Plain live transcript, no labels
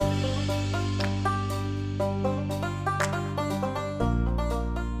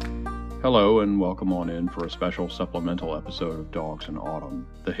Hello and welcome on in for a special supplemental episode of Dogs in Autumn,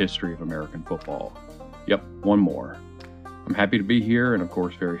 the history of American football. Yep, one more. I'm happy to be here and of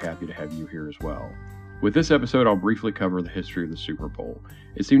course very happy to have you here as well. With this episode, I'll briefly cover the history of the Super Bowl.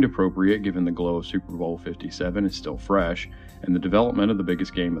 It seemed appropriate given the glow of Super Bowl 57 is still fresh, and the development of the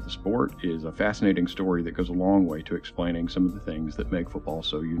biggest game of the sport is a fascinating story that goes a long way to explaining some of the things that make football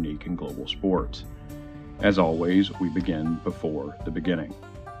so unique in global sports. As always, we begin before the beginning.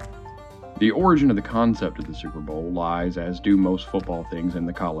 The origin of the concept of the Super Bowl lies, as do most football things, in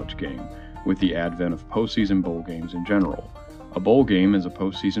the college game, with the advent of postseason bowl games in general. A bowl game is a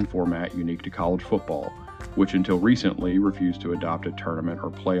postseason format unique to college football, which until recently refused to adopt a tournament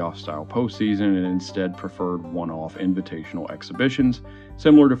or playoff-style postseason and instead preferred one-off invitational exhibitions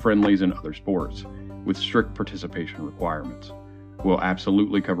similar to friendlies in other sports, with strict participation requirements. We'll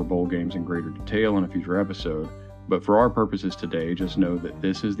absolutely cover bowl games in greater detail in a future episode, but for our purposes today, just know that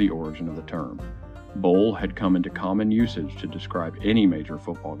this is the origin of the term. Bowl had come into common usage to describe any major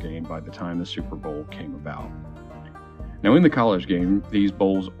football game by the time the Super Bowl came about. Now, in the college game, these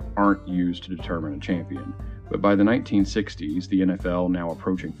bowls aren't used to determine a champion, but by the 1960s, the NFL, now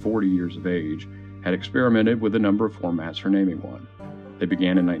approaching 40 years of age, had experimented with a number of formats for naming one. They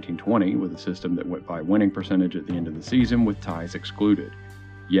began in 1920 with a system that went by winning percentage at the end of the season with ties excluded.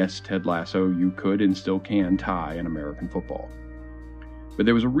 Yes, Ted Lasso, you could and still can tie in American football. But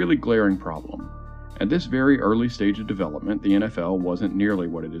there was a really glaring problem. At this very early stage of development, the NFL wasn't nearly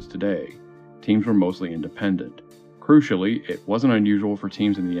what it is today. Teams were mostly independent. Crucially, it wasn't unusual for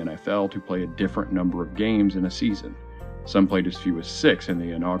teams in the NFL to play a different number of games in a season. Some played as few as 6 in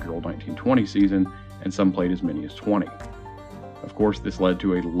the inaugural 1920 season, and some played as many as 20. Of course, this led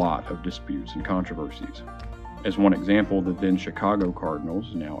to a lot of disputes and controversies. As one example, the then Chicago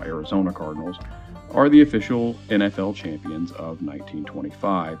Cardinals, now Arizona Cardinals, are the official NFL champions of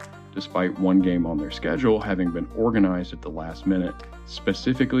 1925, despite one game on their schedule having been organized at the last minute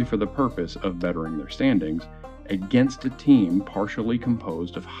specifically for the purpose of bettering their standings against a team partially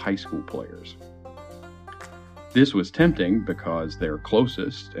composed of high school players. This was tempting because their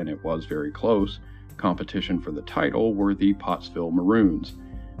closest, and it was very close, competition for the title were the Pottsville Maroons,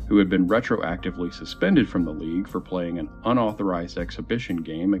 who had been retroactively suspended from the league for playing an unauthorized exhibition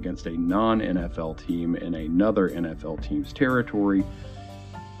game against a non-NFL team in another NFL team's territory,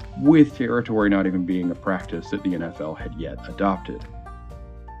 with territory not even being a practice that the NFL had yet adopted.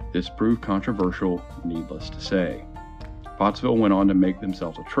 This proved controversial, needless to say. Pottsville went on to make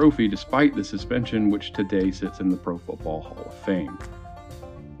themselves a trophy despite the suspension, which today sits in the Pro Football Hall of Fame.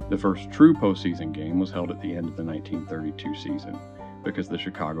 The first true postseason game was held at the end of the 1932 season, because the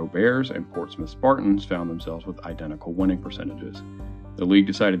Chicago Bears and Portsmouth Spartans found themselves with identical winning percentages. The league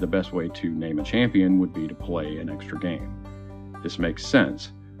decided the best way to name a champion would be to play an extra game. This makes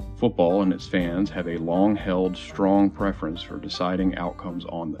sense. Football and its fans have a long-held, strong preference for deciding outcomes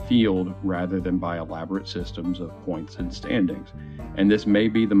on the field rather than by elaborate systems of points and standings, and this may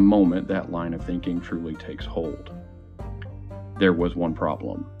be the moment that line of thinking truly takes hold. There was one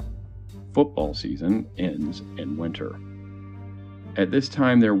problem. Football season ends in winter. At this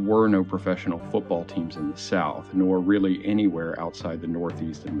time, there were no professional football teams in the South, nor really anywhere outside the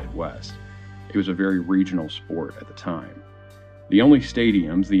Northeast and Midwest. It was a very regional sport at the time. The only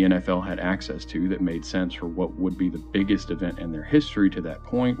stadiums the NFL had access to that made sense for what would be the biggest event in their history to that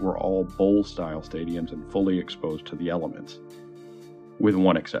point were all bowl-style stadiums and fully exposed to the elements, with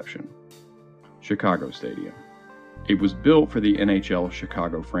one exception: Chicago Stadium. It was built for the NHL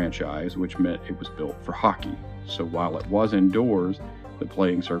Chicago franchise, which meant it was built for hockey, so while it was indoors, the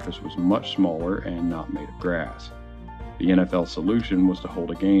playing surface was much smaller and not made of grass. The NFL solution was to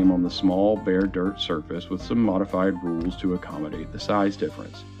hold a game on the small, bare dirt surface with some modified rules to accommodate the size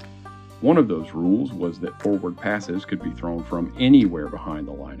difference. One of those rules was that forward passes could be thrown from anywhere behind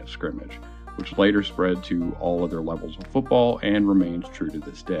the line of scrimmage, which later spread to all other levels of football and remains true to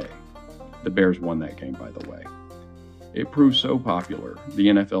this day. The Bears won that game, by the way. It proved so popular, the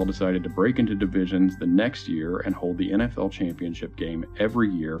NFL decided to break into divisions the next year and hold the NFL championship game every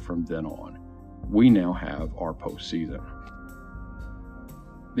year from then on. We now have our postseason.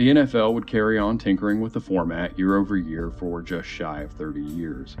 The NFL would carry on tinkering with the format year over year for just shy of 30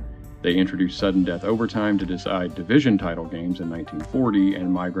 years. They introduced sudden death overtime to decide division title games in 1940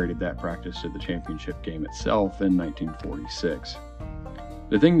 and migrated that practice to the championship game itself in 1946.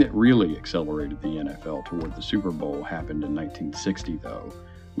 The thing that really accelerated the NFL toward the Super Bowl happened in 1960, though,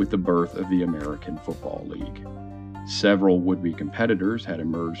 with the birth of the American Football League. Several would-be competitors had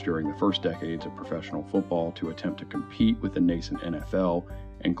emerged during the first decades of professional football to attempt to compete with the nascent NFL,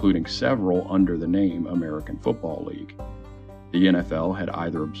 including several under the name American Football League. The NFL had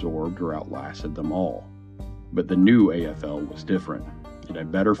either absorbed or outlasted them all. But the new AFL was different. It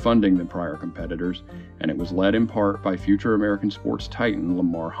had better funding than prior competitors, and it was led in part by future American sports titan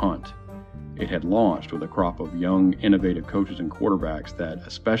Lamar Hunt. It had launched with a crop of young, innovative coaches and quarterbacks that,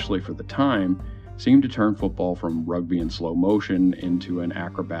 especially for the time, seemed to turn football from rugby in slow motion into an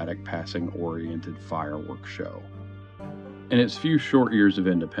acrobatic, passing-oriented fireworks show. In its few short years of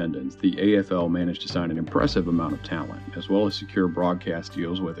independence, the AFL managed to sign an impressive amount of talent, as well as secure broadcast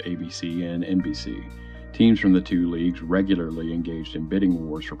deals with ABC and NBC. Teams from the two leagues regularly engaged in bidding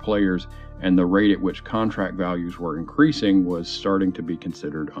wars for players, and the rate at which contract values were increasing was starting to be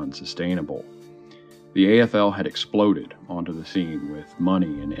considered unsustainable. The AFL had exploded onto the scene with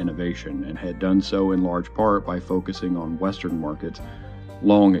money and innovation, and had done so in large part by focusing on Western markets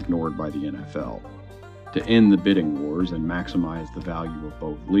long ignored by the NFL. To end the bidding wars and maximize the value of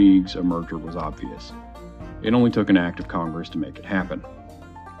both leagues, a merger was obvious. It only took an act of Congress to make it happen,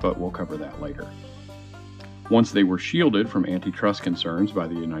 but we'll cover that later. Once they were shielded from antitrust concerns by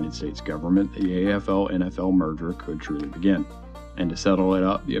the United States government, the AFL-NFL merger could truly begin. And to settle it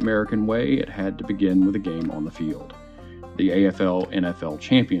up the American way, it had to begin with a game on the field. The AFL-NFL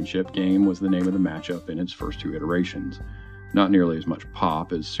Championship game was the name of the matchup in its first two iterations. Not nearly as much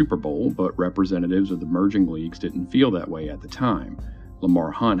pop as Super Bowl, but representatives of the merging leagues didn't feel that way at the time.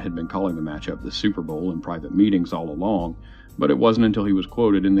 Lamar Hunt had been calling the matchup the Super Bowl in private meetings all along, but it wasn't until he was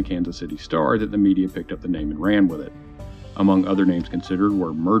quoted in the Kansas City Star that the media picked up the name and ran with it. Among other names considered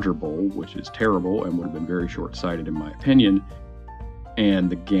were Merger Bowl, which is terrible and would have been very short-sighted in my opinion, and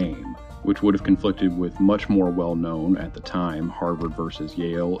The Game, which would have conflicted with much more well-known at the time Harvard versus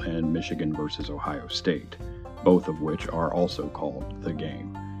Yale and Michigan versus Ohio State, both of which are also called The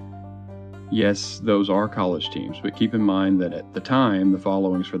Game. Yes, those are college teams, but keep in mind that at the time, the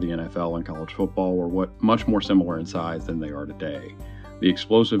followings for the NFL and college football were much more similar in size than they are today. The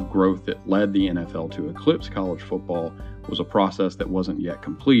explosive growth that led the NFL to eclipse college football was a process that wasn't yet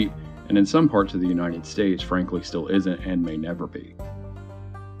complete, and in some parts of the United States, frankly, still isn't and may never be.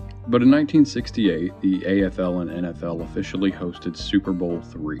 But in 1968, the AFL and NFL officially hosted Super Bowl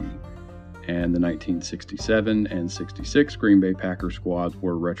III. And the 1967 and 66 Green Bay Packers squads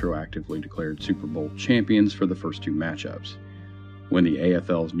were retroactively declared Super Bowl champions for the first two matchups. When the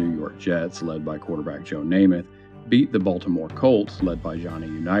AFL's New York Jets, led by quarterback Joe Namath, beat the Baltimore Colts, led by Johnny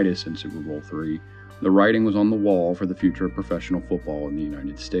Unitas in Super Bowl III, the writing was on the wall for the future of professional football in the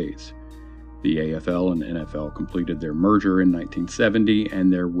United States. The AFL and NFL completed their merger in 1970,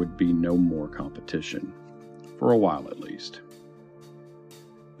 and there would be no more competition. For a while, at least.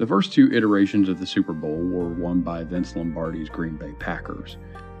 The first two iterations of the Super Bowl were won by Vince Lombardi's Green Bay Packers.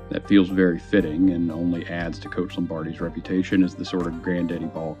 That feels very fitting and only adds to Coach Lombardi's reputation as the sort of granddaddy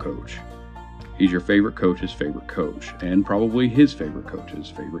ball coach. He's your favorite coach's favorite coach, and probably his favorite coach's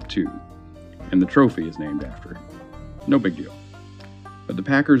favorite too. And the trophy is named after him. No big deal. But the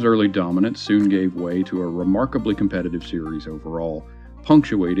Packers' early dominance soon gave way to a remarkably competitive series overall,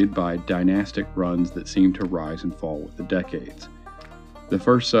 punctuated by dynastic runs that seemed to rise and fall with the decades. The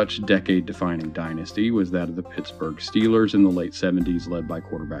first such decade-defining dynasty was that of the Pittsburgh Steelers in the late 70s, led by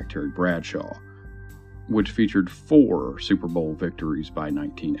quarterback Terry Bradshaw, which featured 4 Super Bowl victories by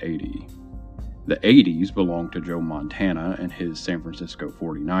 1980. The 80s belonged to Joe Montana and his San Francisco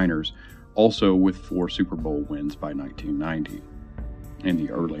 49ers, also with 4 Super Bowl wins by 1990. In the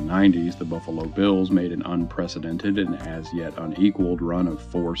early 90s, the Buffalo Bills made an unprecedented and as yet unequaled run of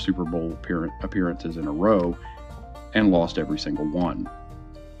 4 Super Bowl appearances in a row, and lost every single one.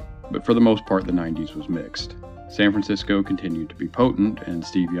 But for the most part, the 90s was mixed. San Francisco continued to be potent, and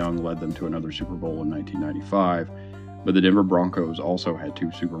Steve Young led them to another Super Bowl in 1995, but the Denver Broncos also had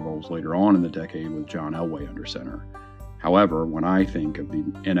 2 Super Bowls later on in the decade with John Elway under center. However, when I think of the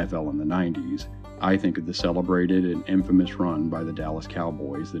NFL in the 90s, I think of the celebrated and infamous run by the Dallas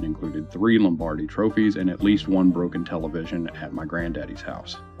Cowboys that included 3 Lombardi trophies and at least 1 broken television at my granddaddy's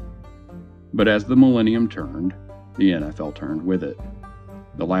house. But as the millennium turned, the NFL turned with it.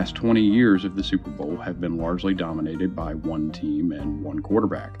 The last 20 years of the Super Bowl have been largely dominated by one team and one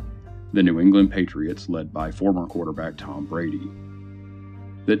quarterback, the New England Patriots, led by former quarterback Tom Brady.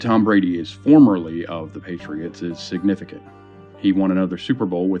 That Tom Brady is formerly of the Patriots is significant. He won another Super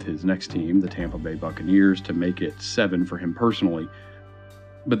Bowl with his next team, the Tampa Bay Buccaneers, to make it 7 for him personally,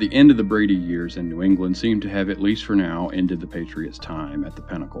 but the end of the Brady years in New England seemed to have, at least for now, ended the Patriots' time at the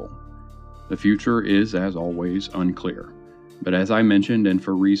pinnacle. The future is, as always, unclear. But as I mentioned, and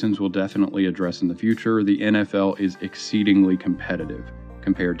for reasons we'll definitely address in the future, the NFL is exceedingly competitive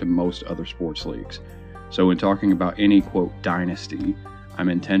compared to most other sports leagues. So in talking about any, quote, dynasty, I'm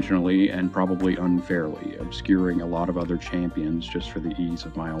intentionally and probably unfairly obscuring a lot of other champions just for the ease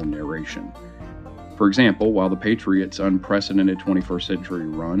of my own narration. For example, while the Patriots' unprecedented 21st century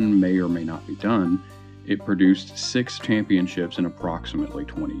run may or may not be done, it produced 6 championships in approximately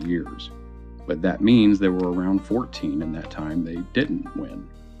 20 years. But that means there were around 14 in that time they didn't win.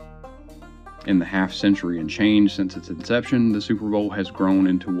 In the half century and change since its inception, the Super Bowl has grown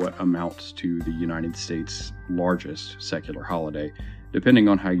into what amounts to the United States' largest secular holiday, depending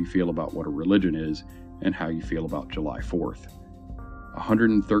on how you feel about what a religion is and how you feel about July 4th.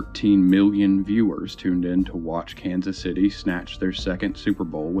 113 million viewers tuned in to watch Kansas City snatch their second Super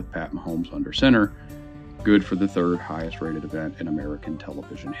Bowl with Pat Mahomes under center, good for the 3rd highest rated event in American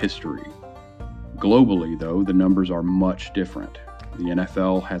television history. Globally, though, the numbers are much different. The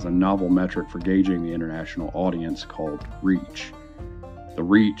NFL has a novel metric for gauging the international audience called reach. The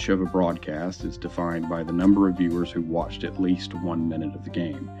reach of a broadcast is defined by the number of viewers who watched at least 1 minute of the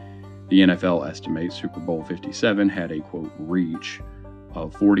game. The NFL estimates Super Bowl 57 had a, quote, reach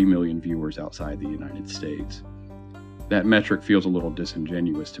of 40 million viewers outside the United States. That metric feels a little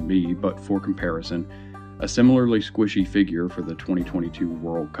disingenuous to me, but for comparison, a similarly squishy figure for the 2022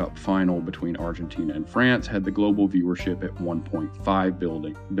 World Cup final between Argentina and France had the global viewership at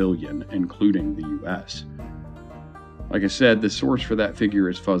 1.5 billion, including the US. Like I said, the source for that figure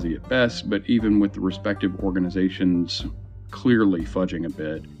is fuzzy at best, but even with the respective organizations clearly fudging a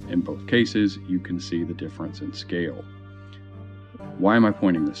bit in both cases, you can see the difference in scale. Why am I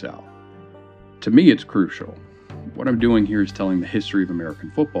pointing this out? To me, it's crucial. What I'm doing here is telling the history of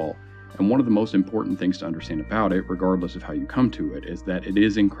American football, and one of the most important things to understand about it, regardless of how you come to it, is that it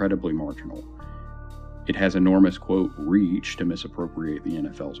is incredibly marginal. It has enormous, quote, reach, to misappropriate the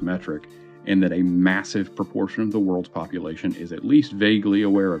NFL's metric, and that a massive proportion of the world's population is at least vaguely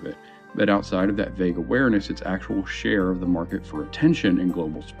aware of it, but outside of that vague awareness, its actual share of the market for attention in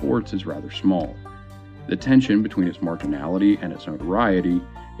global sports is rather small. The tension between its marginality and its notoriety,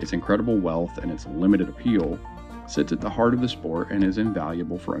 its incredible wealth and its limited appeal, sits at the heart of the sport and is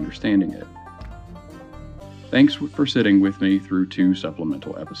invaluable for understanding it. Thanks for sitting with me through 2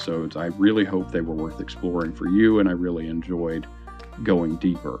 supplemental episodes. I really hope they were worth exploring for you, and I really enjoyed going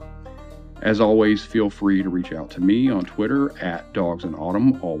deeper. As always, feel free to reach out to me on Twitter at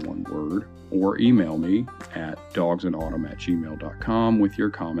dogsinautumn, all one word, or email me at dogsinautumn@gmail.com with your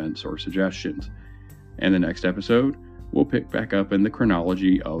comments or suggestions. And the next episode, we'll pick back up in the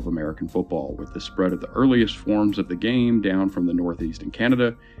chronology of American football with the spread of the earliest forms of the game down from the Northeast and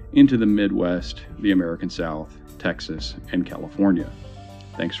Canada into the Midwest, the American South, Texas, and California.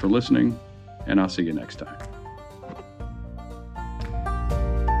 Thanks for listening, and I'll see you next time.